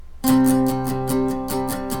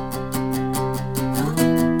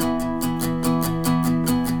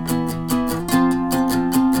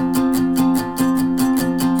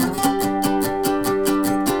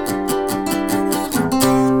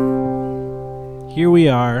Here we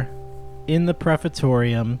are in the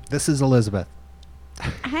Prefatorium. This is Elizabeth.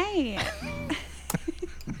 Hi.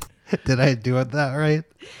 Did I do it that right?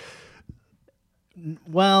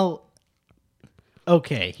 Well,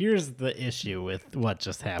 okay, here's the issue with what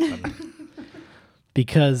just happened.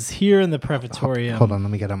 Because here in the Prefatorium... Hold on,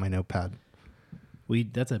 let me get on my notepad.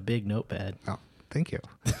 That's a big notepad. Oh, thank you.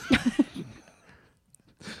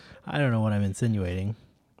 I don't know what I'm insinuating.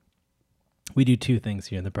 We do two things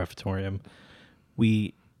here in the Prefatorium.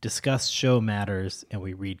 We discuss show matters and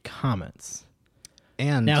we read comments.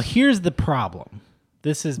 And now here's the problem.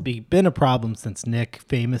 This has been a problem since Nick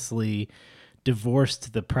famously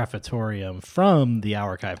divorced the Prefatorium from the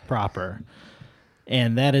archive proper.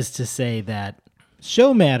 And that is to say that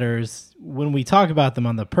show matters, when we talk about them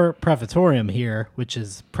on the Prefatorium here, which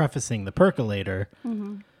is prefacing the Percolator,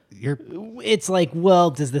 it's like,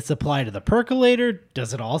 well, does this apply to the Percolator?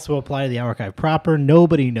 Does it also apply to the archive proper?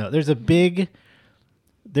 Nobody knows.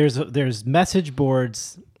 There's message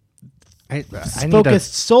boards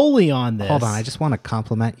focused solely on this. Hold on, I just want to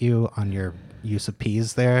compliment you on your use of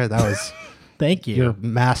P's there. That was thank you. You're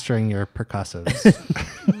mastering your percussives.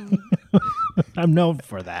 I'm known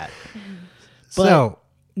for that. But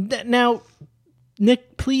now,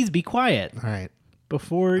 Nick, please be quiet. All right.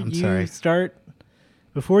 Before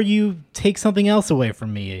you take something else away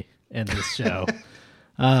from me in this show.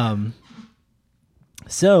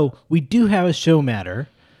 So we do have a show matter,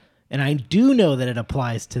 and I do know that it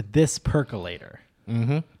applies to this Percolator.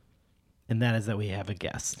 Mm-hmm. And that is that we have a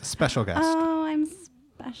guest. Special guest. Oh, I'm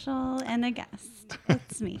special and a guest.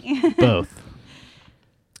 It's me. Both.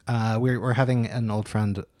 We're having an old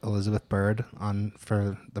friend, Elizabeth Bird, on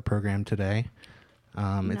for the program today.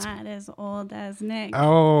 Not as old as Nick.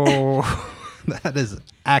 Oh, that is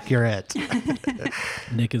accurate.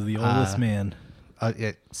 Nick is the oldest man.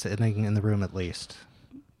 Sitting in the room at least.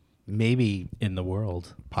 Maybe in the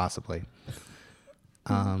world. Possibly.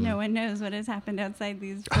 No one knows what has happened outside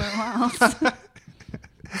these four walls.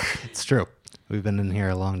 It's true. We've been in here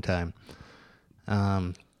a long time.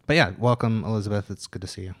 But yeah, welcome, Elizabeth. It's good to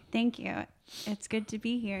see you. Thank you. It's good to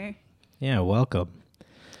be here. Yeah, welcome.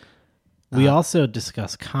 We also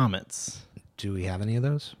discuss comments. Do we have any of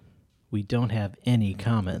those? We don't have any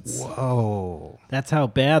comments. Whoa. That's how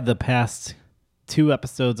bad the past 2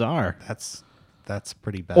 episodes are. That's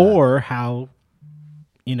pretty bad. Or how,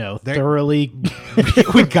 thoroughly...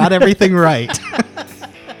 we got everything right.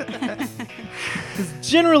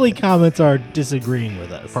 Generally, comments are disagreeing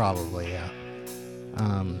with us. Probably, yeah.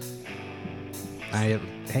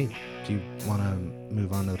 Hey, do you want to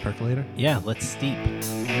move on to the Percolator? Yeah, let's steep.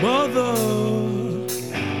 Mother,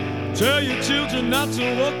 tell your children not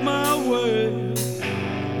to walk my way.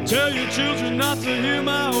 Tell your children not to hear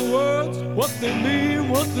my words, what they mean,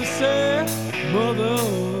 what they say. Mother,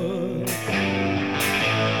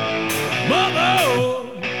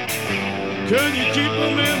 can you keep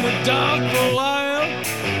them in the dark for a while?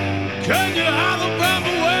 Can you hide them from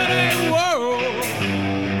the wedding world?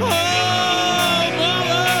 Oh,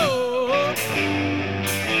 Mother,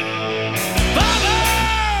 Father,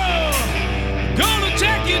 gonna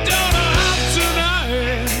take your daughter out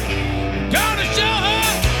tonight. Gonna show her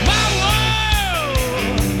my world.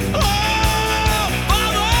 Oh,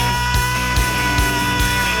 Father,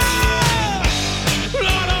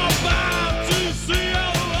 Lord, I'm about to see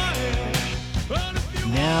your light.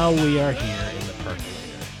 Now we are here in the Percolator.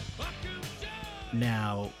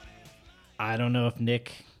 Now, I don't know if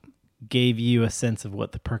Nick gave you a sense of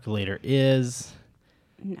what the Percolator is.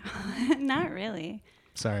 No, not really.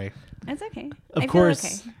 Sorry. It's okay. Of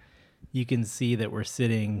course, you can see that we're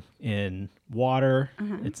sitting in water.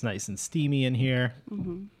 Uh-huh. It's nice and steamy in here.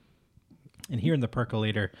 Mm-hmm. And here in the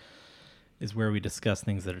Percolator is where we discuss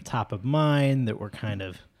things that are top of mind, that we're kind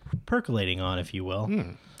of percolating on, if you will.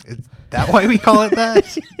 Is that why we call it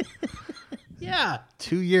that? Yeah.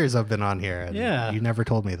 2 years I've been on here. And Yeah. You never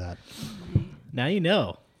told me that. Now you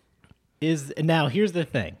know. Now here's the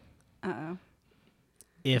thing. Uh-oh.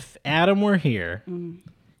 If Adam were here,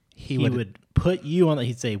 He would put you on.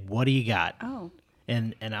 He'd say, "What do you got?" Oh.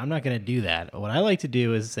 And I'm not going to do that. What I like to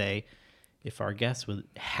do is say, if our guest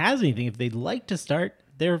has anything, if they'd like to start,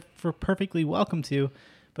 they're perfectly welcome to.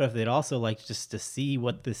 But if they'd also like just to see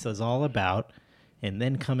what this is all about, and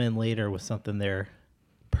then come in later with something they're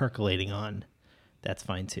percolating on, that's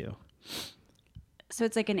fine too. So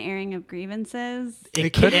it's like an airing of grievances?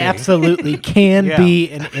 It could be. Absolutely can Yeah. be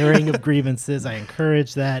an airing of grievances. I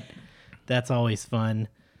encourage that. That's always fun.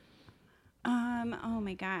 Oh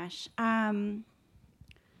my gosh.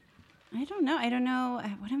 I don't know.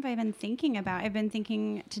 What have I been thinking about? I've been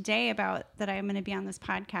thinking today about that I'm going to be on this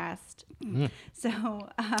podcast. So,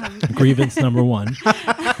 Grievance number one.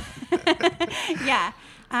 yeah.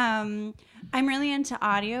 I'm really into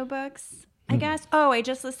audiobooks, I guess. Oh, I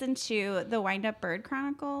just listened to the Wind Up Bird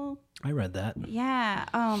Chronicle. I read that. Yeah.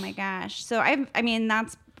 Oh my gosh. So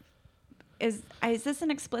is this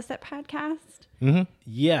an explicit podcast?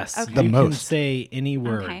 Yes. Okay. You The can most. say any Okay.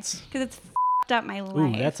 words. Because it's f***ed up my life.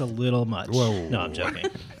 Ooh, that's a little much. Whoa. No, I'm joking.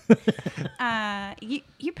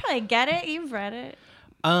 You probably get it. You've read it.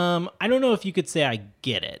 I don't know if you could say I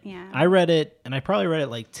get it. Yeah. I read it, and I probably read it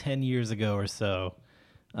like 10 years ago or so.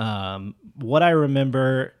 What I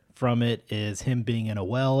remember from it is him being in a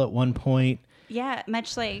well at one point. Yeah,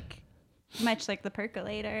 much like the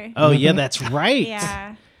Percolator. Oh, yeah, that's right.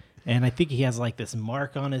 Yeah. And I think he has like this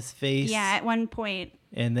mark on his face. Yeah, at one point.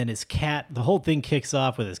 And then his cat, the whole thing kicks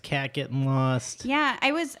off with his cat getting lost. Yeah,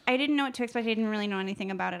 I didn't know what to expect. I didn't really know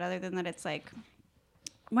anything about it other than that it's like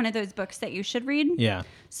one of those books that you should read. Yeah.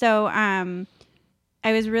 So,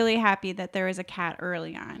 I was really happy that there was a cat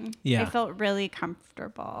early on. Yeah. I felt really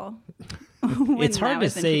comfortable. It's hard to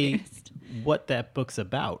say introduced. what that book's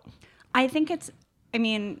about. I think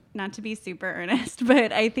not to be super earnest,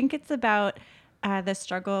 but I think it's about the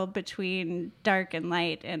struggle between dark and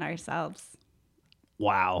light in ourselves.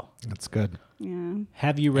 Wow. That's good. Yeah.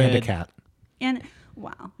 Have you read And a cat. And,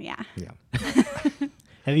 well, yeah. Yeah.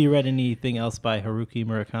 Have you read anything else by Haruki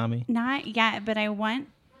Murakami? Not yet, but I want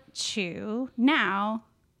to now.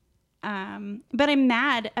 But I'm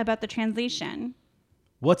mad about the translation.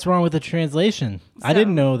 What's wrong with the translation? I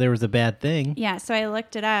didn't know there was a bad thing. Yeah, so I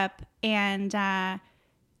looked it up, and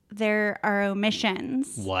there are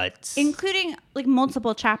omissions. What? Including like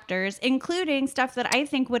multiple chapters, including stuff that I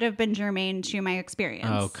think would have been germane to my experience.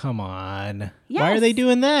 Oh, come on. Yes. Why are they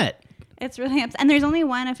doing that? It's really and there's only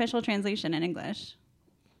one official translation in English.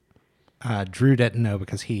 Drew didn't know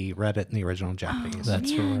because he read it in the original Japanese.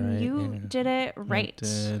 That's Man, right. you yeah. did it right. I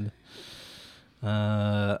did.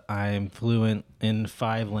 I'm fluent in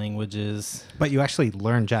 5 languages. But you actually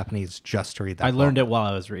learned Japanese just to read that I learned book. it while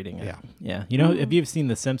I was reading it. Yeah. Yeah. You know, have you seen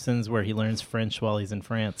The Simpsons where he learns French while he's in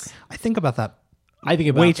France? I think about that. I think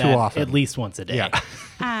about Way too that often. at least once a day. Yeah.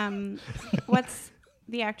 What's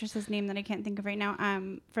the actress's name that I can't think of right now?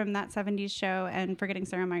 From that 70s show and Forgetting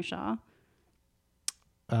Sarah Marshall.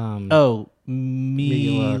 Oh,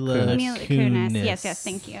 Mila Kunis. Mila Kunis. Yes,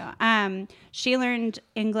 thank you. She learned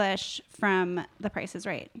English from The Price is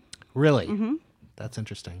Right. Really? That's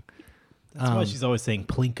interesting. That's why she's always saying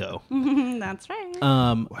Plinko. That's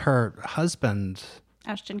right. Her husband,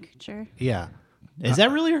 Ashton Kutcher. yeah, Is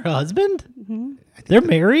that really her husband? They're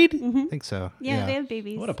married? I think so. Yeah, they have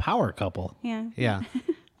babies. What a power couple. yeah. Yeah.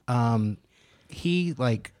 He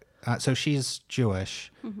so she's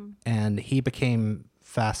Jewish, and he became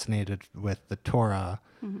fascinated with the Torah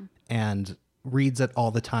and reads it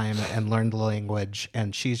all the time and learned the language.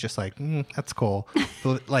 And she's just like, that's cool.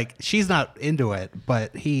 But, like, she's not into it,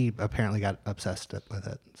 but he apparently got obsessed with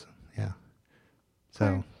it. So, yeah.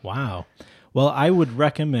 So Wow. Well, I would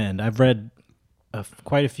recommend, I've read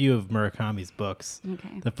quite a few of Murakami's books.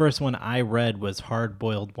 Okay. The first one I read was Hard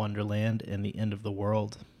Boiled Wonderland and the End of the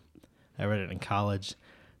World. I read it in college.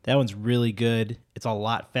 That one's really good. It's a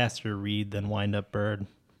lot faster to read than Wind Up Bird.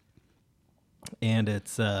 And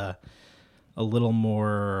it's a little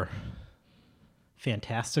more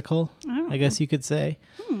fantastical, I guess you could say.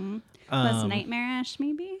 Less nightmarish,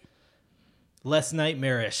 maybe? Less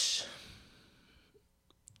nightmarish.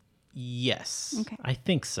 Yes. Okay. I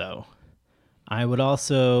think so. I would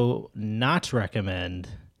also not recommend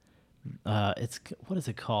what is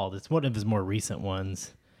it called? It's one of his more recent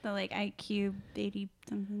ones. The like IQ 80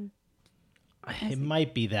 something. It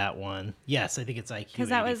might be that one. Yes, I think it's IQ Because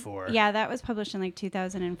that was 84. that was published in like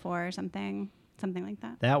 2004 or something like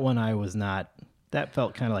that. That one I was not. That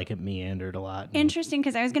felt kind of like it meandered a lot. Interesting,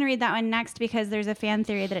 because I was going to read that one next because there's a fan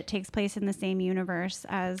theory that it takes place in the same universe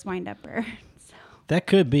as Wind Up Bird. So. That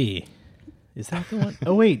could be. Is that the one?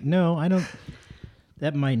 Oh wait, no, I don't.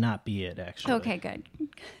 That might not be it actually. Okay, good.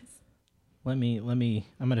 Let me.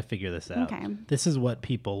 I'm gonna figure this out. Okay. This is what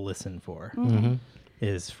people listen for.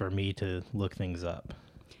 Is for me to look things up.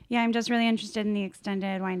 Yeah, I'm just really interested in the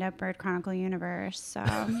extended Wind Up Bird Chronicle universe. So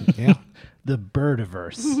yeah. The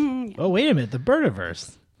Birdiverse. Oh wait a minute, the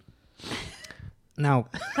Birdiverse. Now,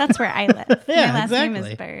 that's where I live. Yeah, My last name is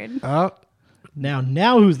exactly. Bird.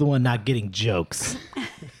 Now who's the one not getting jokes?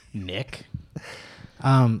 Nick.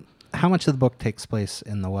 how much of the book takes place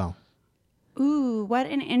in the well? Ooh, what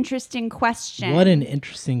an interesting question. What an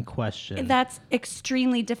interesting question. That's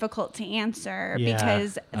extremely difficult to answer Yeah.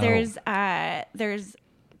 because there's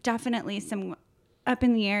definitely some up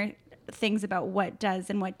in the air things about what does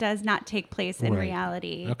and what does not take place in Right.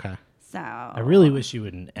 reality. Okay. So I really wish you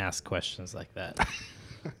wouldn't ask questions like that.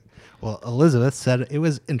 Well, Elizabeth said it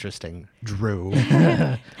was interesting. Drew.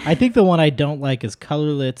 I think the one I don't like is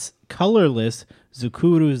colorless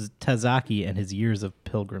Zukuru Tazaki and his Years of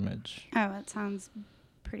Pilgrimage. Oh, that sounds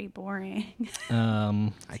pretty boring.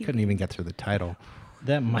 I couldn't even get through the title.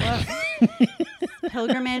 That might.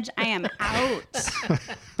 Pilgrimage, I am out.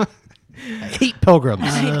 I hate pilgrims.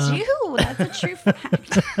 I do. That's a true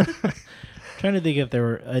fact. Trying to think if there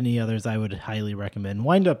were any others I would highly recommend.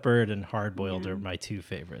 Wind Up Bird and Hard Boiled are my two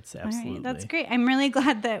favorites. All Absolutely. right, that's great. I'm really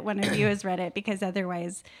glad that one of you has read it because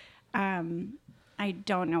otherwise, I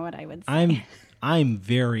don't know what I would say. I'm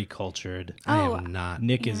very cultured. I Oh, am not.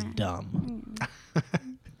 Nick is dumb.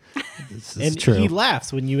 This is And true. he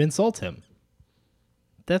laughs when you insult him.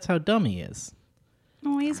 That's how dumb he is.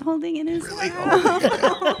 Oh, he's holding in his mouth.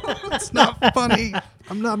 It's not funny.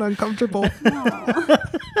 I'm not uncomfortable.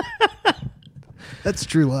 That's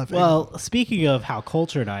Drew laughing. Well, speaking of how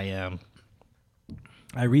cultured I am,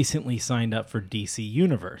 I recently signed up for DC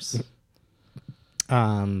Universe.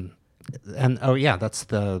 And oh yeah, that's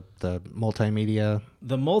the multimedia.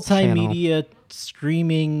 The multimedia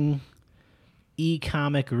streaming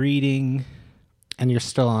e-comic reading. And you're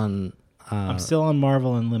still on. I'm still on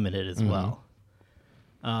Marvel Unlimited as well.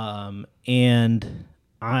 And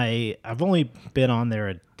I've only been on there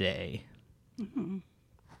a day.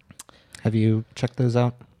 Have you checked those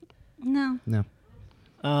out? No. No.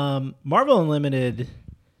 Marvel Unlimited,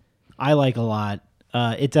 I like a lot.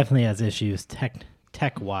 It definitely has issues tech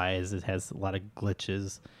wise. It has a lot of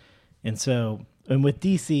glitches, and with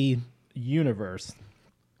DC Universe,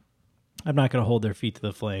 I'm not going to hold their feet to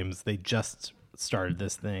the flames. They just started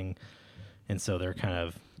this thing, and so they're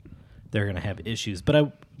going to have issues.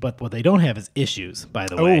 But what they don't have is issues, by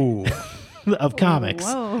the way, of comics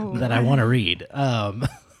Whoa. that I want to read.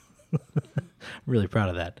 Really proud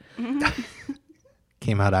of that.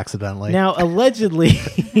 Came out accidentally. Now,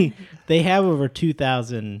 allegedly, they have over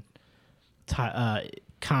 2,000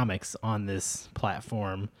 comics on this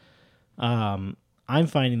platform. I'm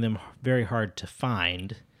finding them very hard to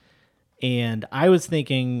find. And I was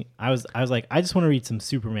thinking, I was like, I just want to read some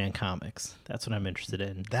Superman comics. That's what I'm interested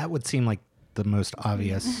in. That would seem like the most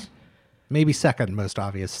obvious, maybe second most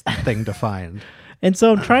obvious thing to find. And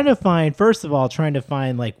so I'm trying to find, first of all,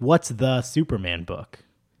 like, what's the Superman book?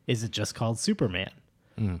 Is it just called Superman?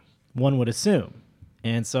 One would assume.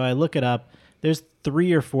 And so I look it up. There's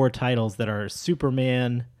 3 or 4 titles that are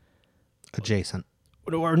Superman. Adjacent.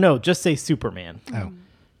 Or no, just say Superman. Oh.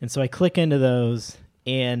 And so I click into those,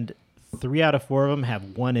 and 3 out of 4 of them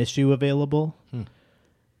have 1 issue available.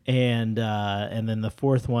 And then the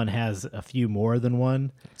 4th one has a few more than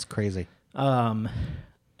 1. It's crazy.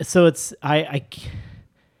 So it's I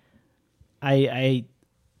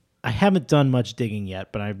haven't done much digging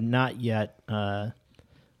yet, but I'm not yet.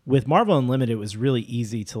 With Marvel Unlimited, it was really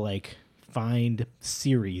easy to like find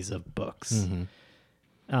series of books.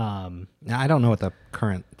 Now, I don't know what the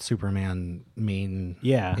current Superman main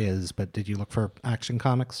Yeah. is, but did you look for Action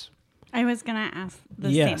Comics? I was going to ask the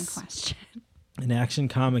Yes. same question. And Action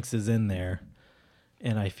Comics is in there,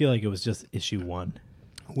 and I feel like it was just issue 1.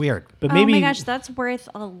 Weird. But maybe Oh my gosh, that's worth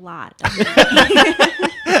a lot.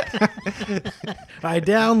 I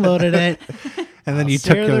downloaded it. And then I'll you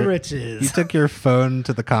took share the riches. you took your phone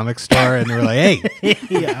to the comic store and were like, "Hey,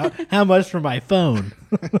 Yeah, how much for my phone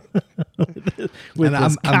with And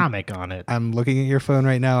this comic on it? I'm looking at your phone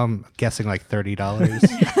right now. I'm guessing like $30."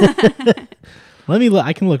 Let me look.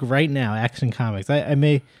 I can look right now. Action Comics. I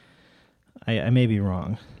may be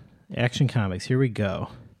wrong. Action Comics. Here we go.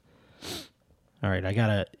 All right, I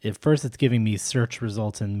gotta. At first, it's giving me search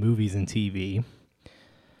results in movies and TV.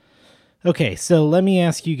 Okay, so let me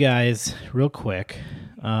ask you guys real quick.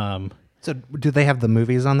 So, do they have the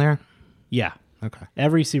movies on there? Yeah, Okay.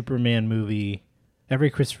 every Superman movie,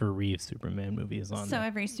 every Christopher Reeve Superman movie is on So there.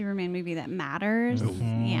 every Superman movie that matters.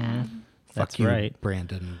 Yeah. That's Fuck you, right.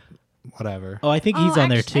 Brandon. Whatever. Oh, I think he's on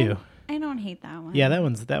there too. I don't hate that one. Yeah, that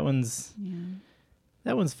one's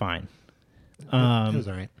fine. It was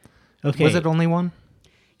all right. Okay. Was it only one?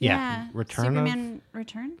 Yeah. Return of- Superman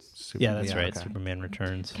Returns Yeah, that's right. okay. Superman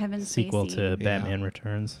Returns. Kevin sequel Spacey. to Yeah. Batman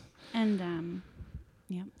Returns. and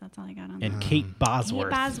yep, that's all I got on that. And Kate Bosworth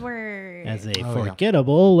Kate Bosworth. as a yeah.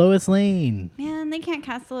 forgettable Lois Lane. Man, they can't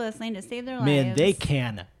cast Lois Lane to save their lives. Man, they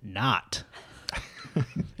can not.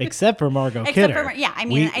 Except for Margot Except Kidder. for yeah, I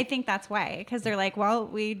mean, I think that's why because they're like, well,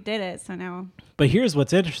 we did it, so now. But here's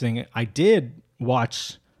what's interesting. I did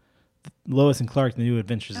watch Lois and Clark: The New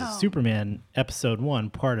Adventures of Superman episode 1,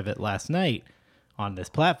 part of it last night on this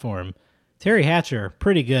platform. Terry Hatcher,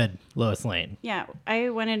 pretty good Lois Lane. Yeah, I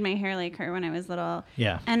wanted my hair like her when I was little.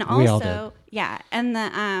 Yeah. And We all also, yeah, and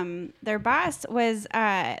their boss was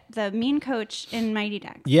the mean coach in Mighty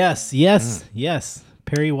Ducks. Yes.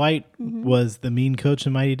 Perry White was the mean coach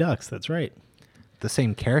in Mighty Ducks. That's right. The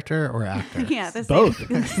same character or actor? Yeah, the Both. Same,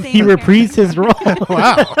 the same He reprised his role.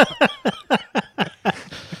 Wow.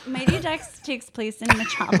 Mighty Ducks takes place in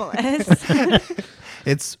Metropolis.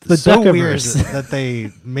 It's The so weird Duckiverse. that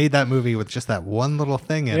they made that movie with just that one little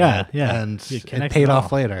thing in Yeah, it. yeah. And It it connects paid it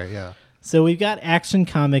off all. later. Yeah. So we've got Action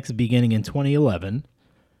Comics beginning in 2011.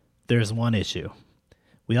 There's one issue.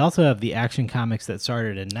 We also have the Action Comics that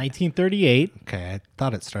started in 1938. Okay. I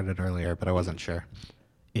thought it started earlier, but I wasn't sure.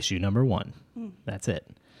 Issue number 1. That's it.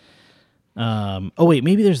 Oh wait,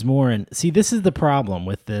 maybe there's more. And see, this is the problem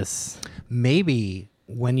with this. Maybe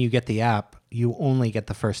when you get the app, you only get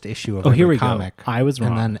the first issue of Oh, every here we go. comic. I was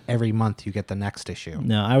wrong. And then every month you get the next issue.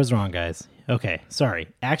 No, I was wrong, guys. Okay, sorry.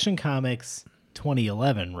 Action Comics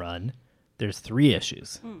 2011 run. There's 3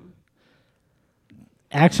 issues.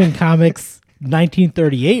 Action Comics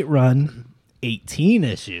 1938 run. 18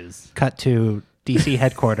 issues. Cut to DC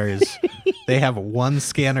headquarters. They have one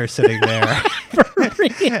scanner sitting there. For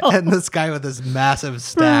real. And this guy with this massive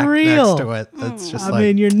stack real. next to it. That's just I like,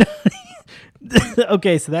 mean, you're not.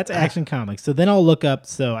 Okay, so that's Action Comics. So then I'll look up.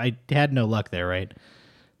 So I had no luck there, right?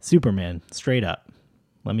 Superman, straight up.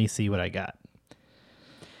 Let me see what I got.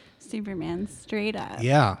 Superman, straight up.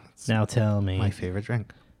 yeah, it's Now tell me. my favorite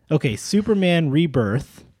drink. Okay, Superman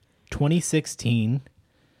Rebirth, 2016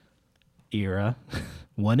 era,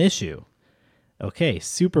 1 issue. Okay,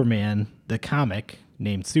 Superman, the comic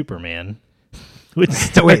named Superman. Which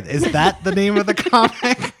Wait, is that the name of the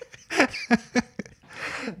comic?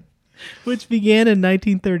 which began in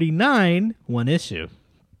 1939, 1 issue.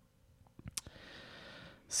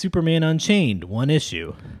 Superman Unchained, 1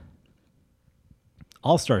 issue.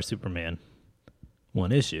 All-Star Superman,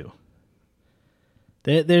 1 issue.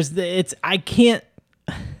 I can't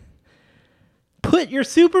put your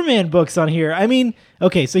Superman books on here. I mean,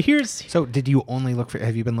 okay, so here's So did you only look for,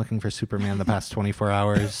 have you been looking for Superman the past 24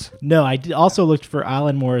 hours? no. I also looked for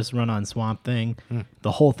Alan Moore's run on Swamp Thing.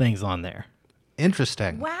 The whole thing's on there.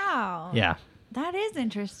 Interesting. Wow. Yeah, That is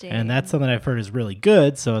interesting. and that's something I've heard is really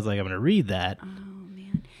good. So I was like, I'm going to read that. Oh,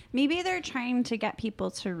 man. Maybe they're trying to get people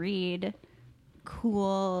to read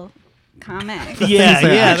cool comics. Things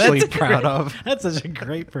they're actually that's proud of. That's such a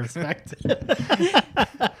great perspective.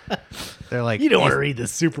 They're like, You don't want to read the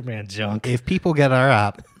Superman junk. if people get our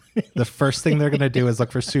app, the first thing they're going to do is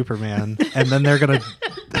look for Superman, and then they're going to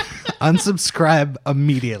unsubscribe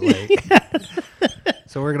immediately.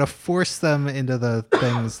 So we're going to force them into the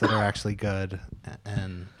things that are actually good.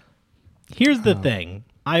 And Here's the thing.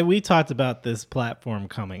 We talked about this platform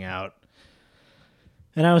coming out,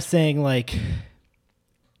 and I was saying, like,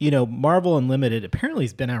 Marvel Unlimited apparently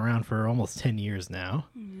has been around for almost 10 years now.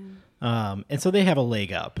 And so they have a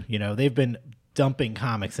leg up. They've been dumping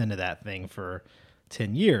comics into that thing for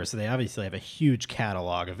 10 years. So they obviously have a huge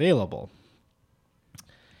catalog available.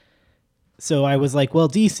 So I was like, well,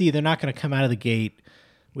 DC, they're not going to come out of the gate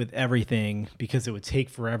with everything because it would take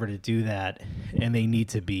forever to do that. And they need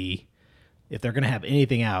to be, if they're going to have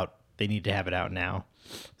anything out, they need to have it out now.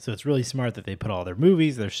 So it's really smart that they put all their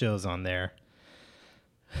movies, their shows on there.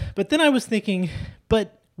 But then I was thinking,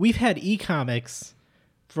 but we've had e-comics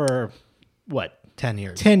for what? 10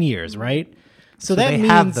 years. 10 years, right? So that they means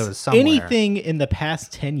have those somewhere. anything in the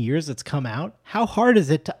past 10 years that's come out, how hard is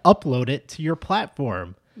it to upload it to your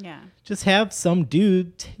platform? Yeah. Just have some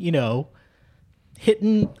dude,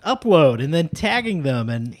 hitting upload and then tagging them.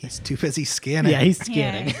 And He's too busy scanning. yeah, he's Yeah,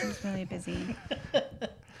 scanning. he's really busy.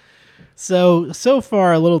 So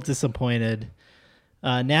far, a little disappointed.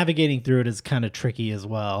 Navigating through it is kind of tricky as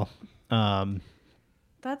well.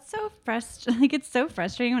 That's so frustrating. Like, it's so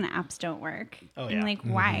frustrating when apps don't work. Oh, And, yeah. like,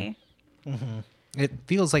 why? It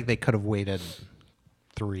feels like they could have waited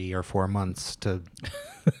 3 or 4 months to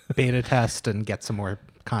beta test and get some more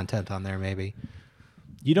content on there, maybe.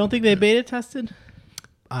 You don't think they beta tested?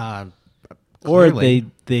 Clearly, Or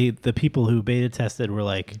the people who beta tested were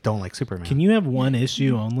like, don't like Superman. can you have 1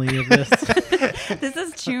 issue only of this? This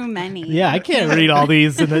is too many. Yeah, I can't read all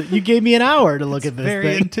these. And you gave me an hour to look at this Very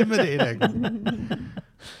thing. intimidating.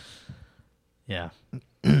 Yeah.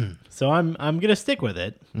 So I'm gonna stick with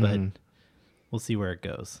it, but we'll see where it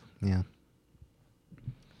goes. Yeah.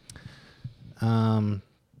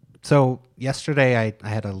 So yesterday I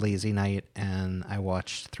had a lazy night and I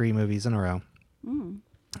watched 3 movies in a row.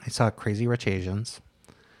 I saw Crazy Rich Asians.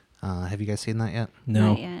 Have you guys seen that yet? No.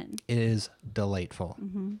 Not yet. It is delightful.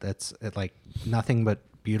 That's like nothing but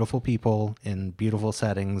beautiful people in beautiful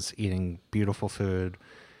settings eating beautiful food,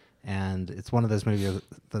 and it's one of those movies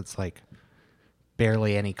that's like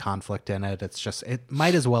barely any conflict in it. It's just, it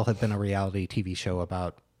might as well have been a reality TV show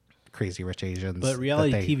about crazy rich Asians. But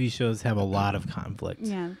reality TV shows have a lot of conflict.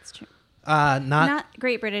 Yeah, that's true. Not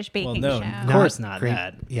Great British Baking Well, no, Show. of course not great,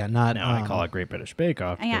 that. Yeah, not. No, I call it Great British Bake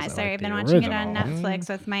Off. Yeah, because I sorry, like I've been the watching it on original. Netflix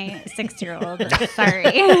with my 6-year-old. Sorry.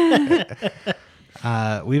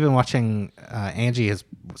 We've been watching. Angie has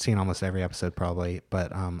seen almost every episode probably,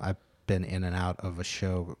 but I've been in and out of a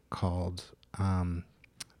show called I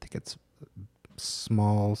think it's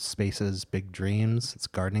Small Spaces, Big Dreams. It's a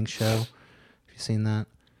gardening show. Have you seen that?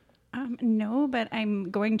 No, but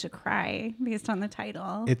I'm going to cry based on the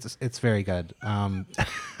title. It's very good. And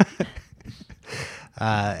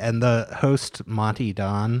the host Monty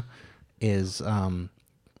Don isn't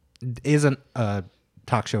a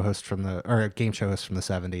talk show host or a game show host from the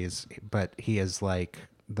 70s, but he is like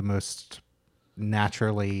the most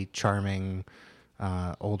naturally charming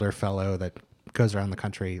older fellow that goes around the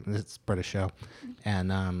country. It's a British show,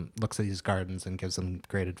 and looks at these gardens and gives them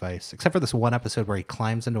great advice. Except for this one episode where he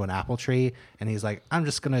climbs into an apple tree and he's like, "I'm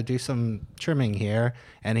just gonna do some trimming here,"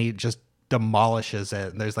 and he just demolishes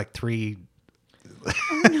it. And there's like 3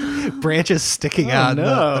 branches sticking out. And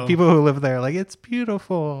no. the people who live there are like, "It's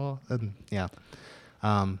beautiful," and yeah.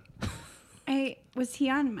 Was he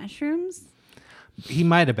on mushrooms? He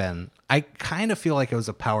might have been. I kind of feel like it was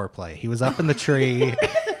a power play. He was up in the tree.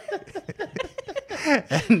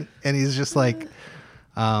 and he's just like,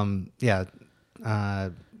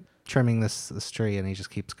 trimming this tree, and he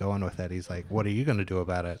just keeps going with it. He's like, "What are you going to do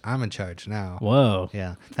about it? I'm in charge now." Whoa.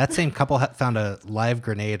 Yeah. That same couple found a live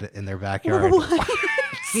grenade in their backyard.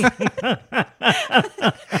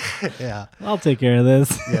 Yeah. I'll take care of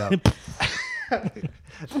this. Yeah.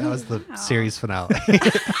 That was the series finale.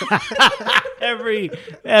 every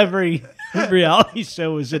reality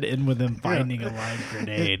show should end with him finding a live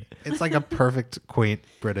grenade. It's like a perfect, quaint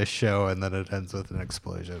British show, and then it ends with an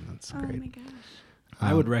explosion. It's great. Oh my gosh.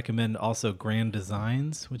 I would recommend also Grand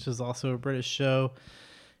Designs, which is also a British show,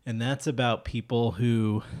 and that's about people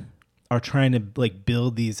who are trying to like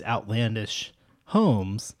build these outlandish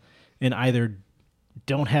homes and either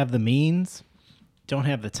don't have the means, don't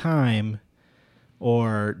have the time,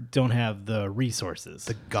 or don't have the resources.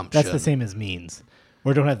 The gumption. That's the same as means,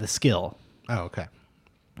 or don't have the skill. Oh, okay.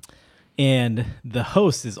 And the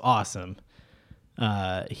host is awesome.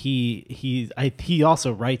 He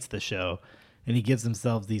also writes the show, and he gives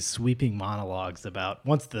himself these sweeping monologues about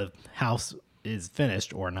once the house is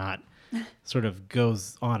finished or not, sort of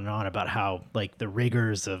goes on and on about how like the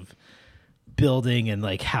rigors of building and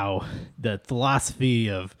like how the philosophy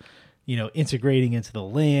of, you know, integrating into the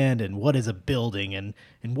land and what is a building and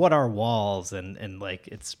what are walls and like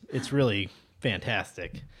it's really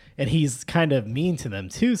fantastic. And he's kind of mean to them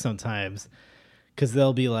too sometimes, because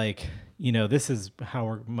they'll be like, you know, this is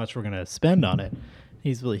how much we're gonna spend on it.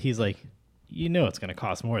 He's like, you know, it's gonna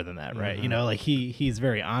cost more than that, right? Mm-hmm. You know, like he's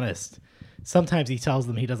very honest. Sometimes he tells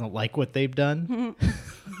them he doesn't like what they've done.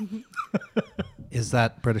 Is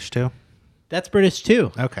that British too? That's British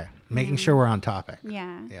too. Okay. Making sure we're on topic.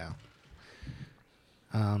 Yeah. Yeah.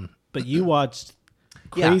 But you watched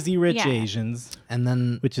Crazy Rich Yeah. Asians, And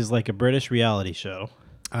then which is like a British reality show.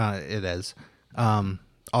 it is.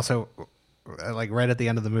 Also, like right at the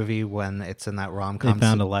end of the movie when it's in that rom-com. They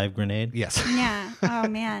found a live grenade. Yes. Yeah. Oh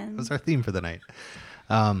man. That was our theme for the night.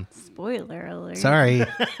 Spoiler alert. Sorry.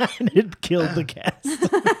 And it killed the cast.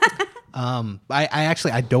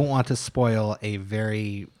 I don't want to spoil a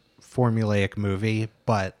very formulaic movie,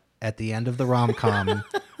 but at the end of the rom-com,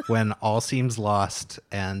 when all seems lost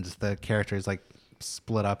and the characters like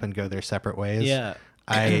split up and go their separate ways, Yeah.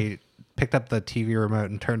 I picked up the TV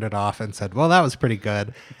remote and turned it off and said, "Well, that was pretty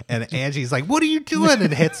good." And Angie's like, "What are you doing?"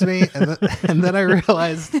 And hits me, and then I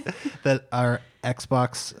realized that our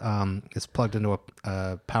Xbox is plugged into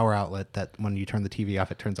a power outlet that when you turn the TV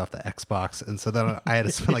off, it turns off the Xbox. And so then I had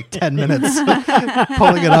to spend like 10 minutes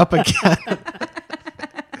pulling it up again.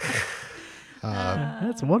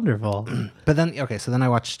 That's wonderful. But then, okay, so then I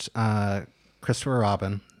watched Christopher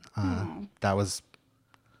Robin. That was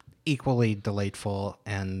equally delightful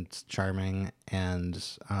and charming. And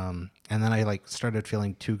then I like started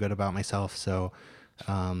feeling too good about myself. So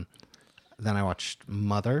then I watched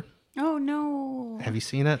Mother. Oh no. Have you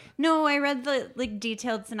seen it? No, I read the like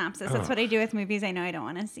detailed synopsis. That's what I do with movies I know I don't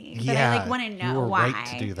want to see. But Yeah, I like want to you know were why. right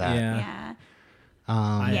to do that. Yeah.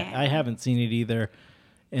 Yeah. Yeah. I haven't seen it either,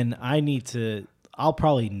 and I'll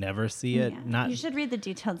probably never see it. Yeah. Not You should read the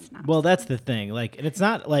detailed synopsis. well. That's the thing. Like, and it's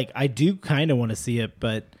not like I do kind of want to see it,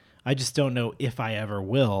 but I just don't know if I ever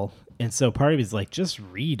will. And so part of me is like, just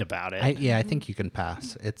read about it. I think you can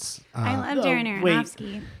pass. It's I love Darren wait.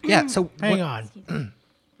 Aronofsky. yeah. So Hang on.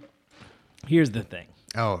 Here's the thing.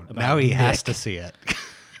 Oh, now he Nick. has to see it.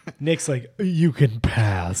 Nick's like, you can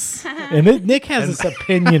pass. And Nick has this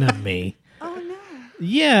opinion of me. Oh no.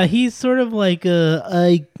 Yeah, he's sort of like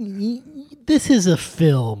this is a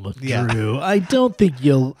film, Yeah. Drew. I don't think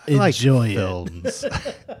you'll I like enjoy it. films.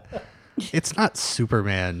 It's not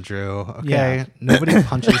Superman, Drew. Okay, Yeah. nobody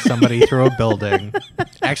punches somebody through a building.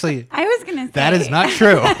 Actually, I was gonna say that is not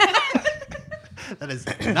true. That is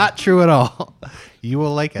not true at all. You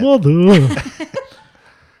will like it. Mother.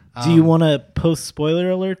 Do you want to post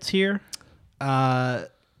spoiler alerts here? No.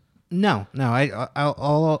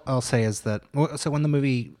 I'll say is that so when the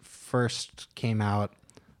movie first came out,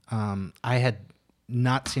 I had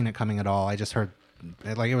not seen it coming at all. I just heard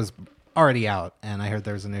like it was already out, and I heard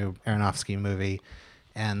there was a new Aronofsky movie,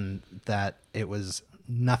 and that it was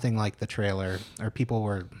nothing like the trailer, or people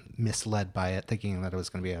were misled by it, thinking that it was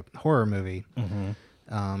going to be a horror movie.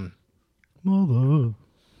 Mother.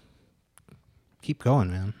 Keep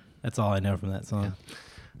going, man. That's all I know from that song.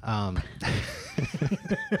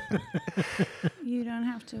 you don't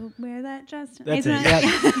have to wear that dress. That's Isn't it.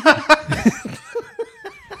 that-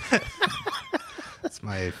 It's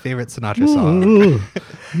my favorite Sinatra song.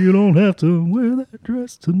 You don't have to wear that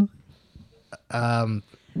dress tonight.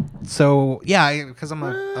 So yeah, because I'm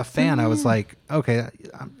a fan, I was like, okay,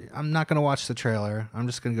 I'm not gonna watch the trailer. I'm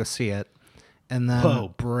just gonna go see it, and then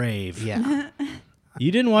Oh, brave. yeah,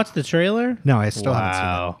 You didn't watch the trailer? no, I still haven't seen it.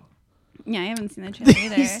 Wow. Yeah, I haven't seen the trailer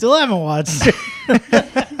either. You still haven't watched it.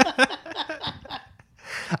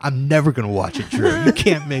 I'm never gonna watch it, Drew. You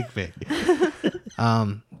can't make me.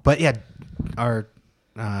 But yeah, our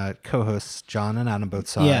co-hosts John and Adam both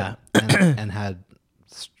saw Yeah. it and had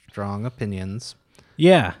strong opinions.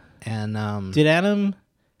 Yeah. And Did Adam?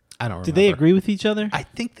 I don't remember. Did they agree with each other? I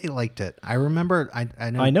think they liked it. I remember.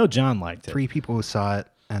 I know John liked it. 3 people who saw it,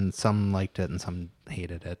 and some liked it and some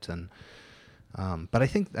hated it, and but I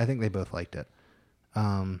think they both liked it.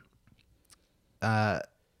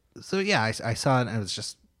 So yeah, I saw it, and it was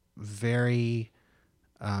just very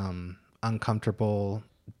uncomfortable,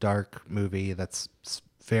 dark movie that's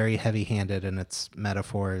very heavy-handed in its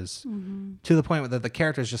metaphors, to the point that the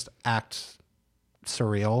characters just act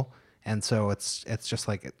surreal, and so it's just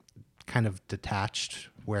like kind of detached,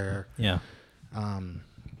 where Yeah.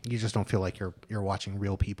 you just don't feel like you're watching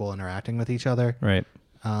real people interacting with each other. Right.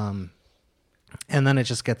 And then it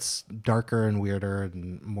just gets darker and weirder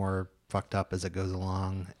and more fucked up as it goes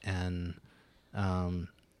along. And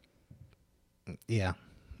yeah,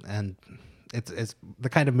 and it's the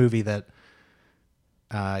kind of movie that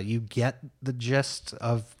you get the gist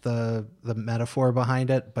of the metaphor behind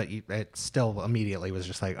it, but it still immediately was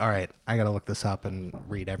just like, all right, I got to look this up and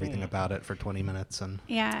read everything about it for 20 minutes. And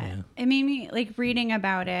Yeah. It made me, like, reading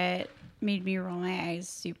about it made me roll my eyes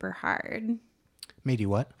super hard. made you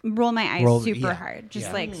what? Roll my eyes super yeah. hard. Just,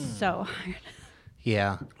 Yeah. like, so hard.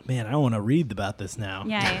 Yeah. Man, I want to read about this now.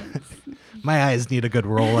 Yeah. My eyes need a good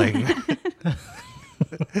rolling.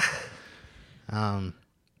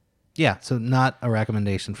 Yeah, so not a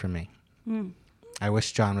recommendation from me. I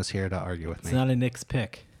wish John was here to argue with It's me. not a Nick's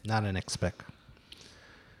pick. Not an expect.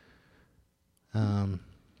 And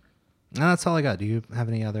that's all I got. Do you have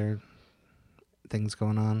any other things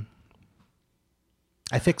going on?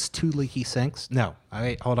 I fixed 2 leaky sinks. No,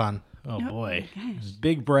 wait, hold on. Oh, Oh, boy. gosh.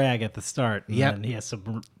 Big brag at the start. And Yep. then he has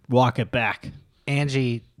to walk it back.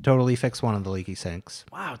 Angie totally fixed one of the leaky sinks.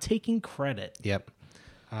 Wow, taking credit. Yep.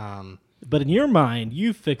 But in your mind,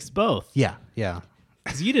 you fixed both Yeah.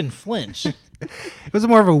 because you didn't flinch. It was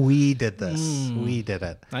more of a we did this. We did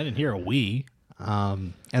it. I didn't hear a we.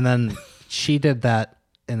 And then she did that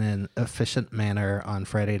in an efficient manner on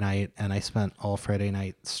Friday night, and I spent all Friday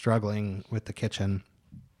night struggling with the kitchen,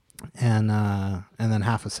 and then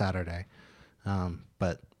half of Saturday,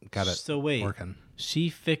 but got it So wait, working. she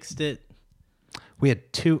fixed it. We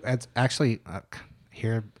had 2. It's actually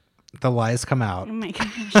here. The lies come out. Oh, my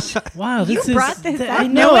gosh. Wow, this You is. brought this up. I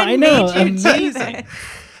No know. one I know. made you do Amazing.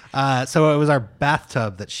 this. So it was our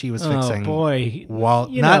bathtub that she was fixing. Oh boy. While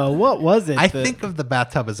you not, know what was it? I that- think of the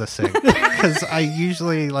bathtub as a sink because I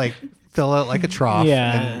usually like fill it like a trough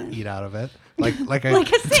Yeah. and eat out of it, like a Like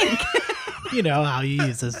a sink. you know how you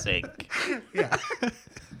use a sink.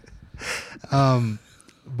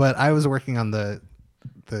 But I was working on the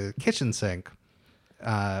kitchen sink,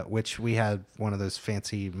 which we had one of those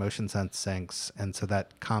fancy motion sense sinks, and so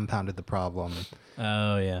that compounded the problem,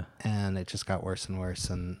 Oh yeah. and it just got worse and worse.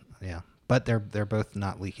 And yeah, but they're both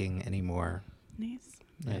not leaking anymore. Nice.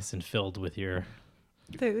 Nice and filled with your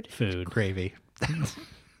Food. Gravy.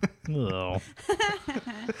 Oh.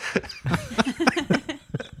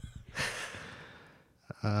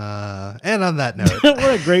 And on that note,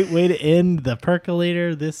 What a great way to end the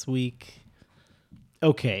Percolator this week.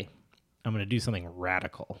 Okay, I'm going to do something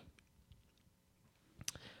radical.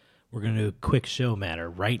 We're going to do a quick show matter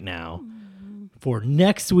right now for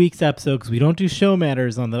next week's episode, because we don't do show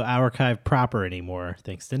matters on the archive proper anymore,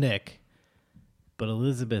 thanks to Nick. But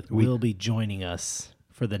Elizabeth will be joining us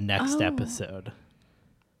for the next episode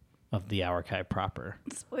of the archive proper.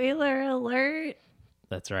 Spoiler alert.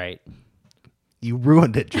 That's right. you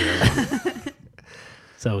ruined it, Drew.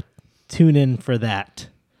 So tune in for that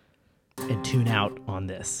and tune out on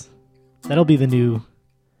this. That'll be the new...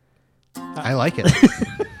 I like it.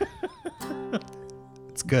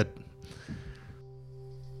 It's good.